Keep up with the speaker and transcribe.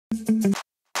Hello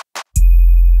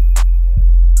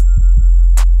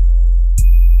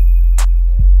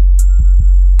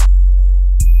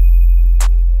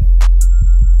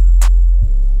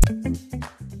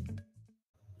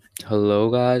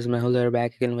guys, Mehul here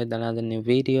back again with another new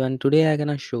video, and today I'm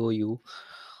gonna show you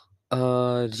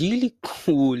a really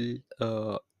cool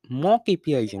mock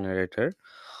API generator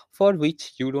for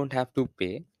which you don't have to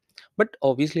pay, but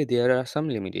obviously there are some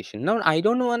limitations. Now I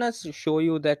don't wanna show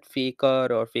you that faker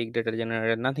or fake data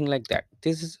generator, nothing like that.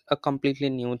 This is a completely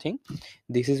new thing.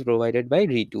 This is provided by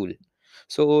Retool.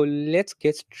 So let's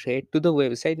get straight to the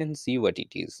website and see what it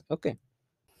is. Okay.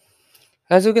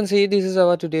 As you can see, this is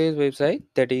our today's website,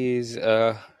 that is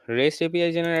REST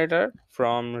API generator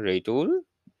from Retool.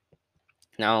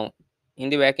 Now, in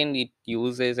the backend, it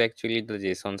uses actually the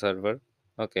JSON server.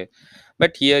 Okay,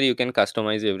 but here you can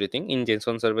customize everything. In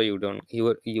JSON server, you don't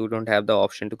have the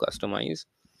option to customize.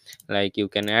 Like you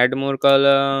can add more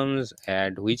columns,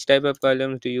 add which type of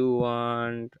columns do you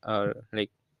want, or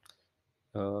like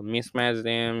mismatch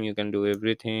them. You can do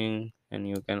everything, and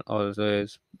you can also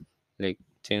like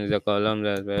change the columns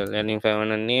as well. And if I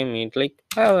want to name it, like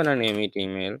I want to name it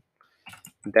email,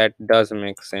 that does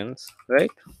make sense, right?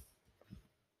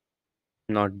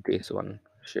 Not this one.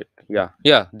 Shit. Yeah,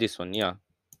 this one. Yeah,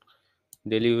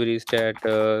 delivery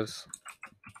status.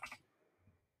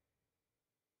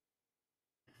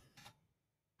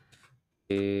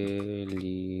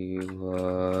 Delivery.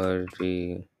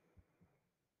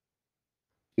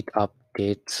 It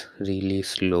updates really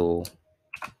slow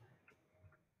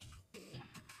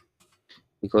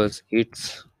because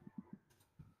it's,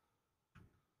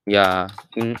 yeah,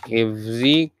 in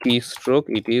every keystroke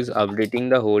it is updating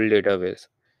the whole database.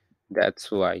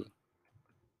 That's why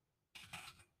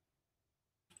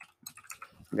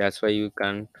that's why you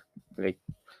can't like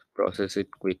process it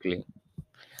quickly.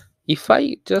 If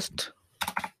I just,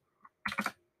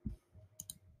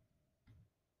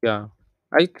 yeah,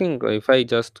 I think if I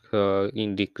just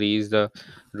in decrease the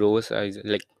row size,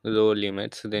 like row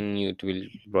limits, then it will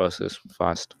process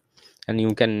fast. And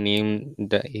you can name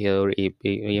the your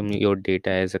API, your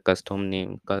data as a custom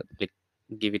name, like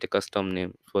give it a custom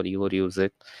name for your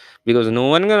user, because no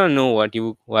one gonna know what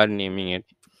you are naming it.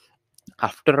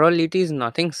 After all, it is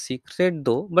nothing secret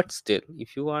though, but still,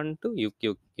 if you want to, you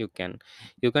can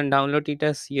download it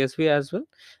as CSV as well,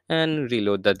 and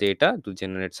reload the data to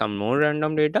generate some more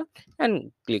random data,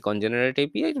 and click on generate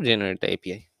API to generate the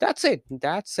API. That's it.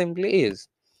 That's simply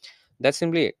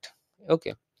it.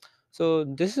 Okay, so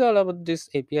this is all about this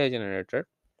API generator.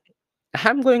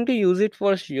 I'm going to use it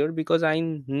for sure because I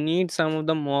need some of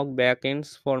the mock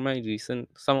backends for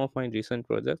some of my recent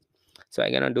projects. So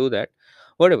I'm gonna do that.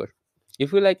 Whatever.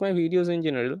 If you like my videos in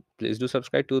general, please do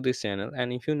subscribe to this channel.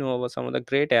 And if you know about some of the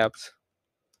great apps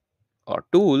or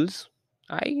tools,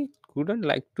 I couldn't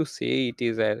like to say it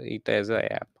as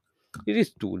a app. It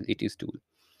is tool. It is tool.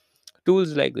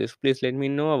 Tools like this, please let me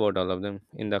know about all of them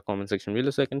in the comment section below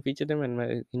so I can feature them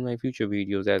in my future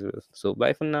videos as well. So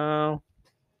bye for now.